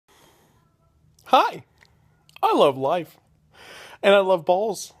Hi, I love life. And I love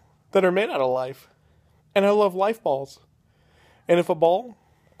balls that are made out of life. And I love life balls. And if a ball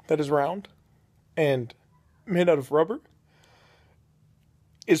that is round and made out of rubber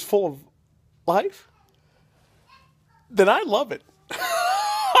is full of life, then I love it.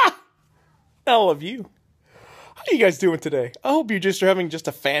 I love you. How are you guys doing today? I hope you are having just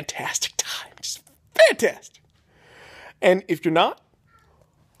a fantastic time. Just fantastic. And if you're not,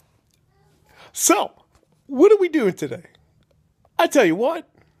 so, what are we doing today? I tell you what,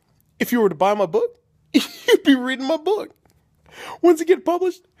 if you were to buy my book, you'd be reading my book. Once it gets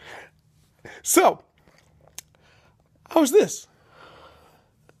published. So, how's this?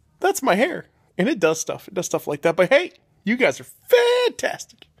 That's my hair. And it does stuff. It does stuff like that. But hey, you guys are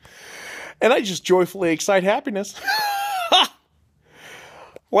fantastic. And I just joyfully excite happiness.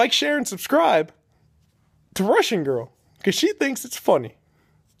 Like, share, and subscribe to Russian Girl. Because she thinks it's funny.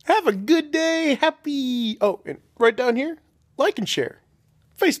 Have a good day. Happy. Oh, and right down here, like and share.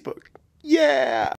 Facebook. Yeah.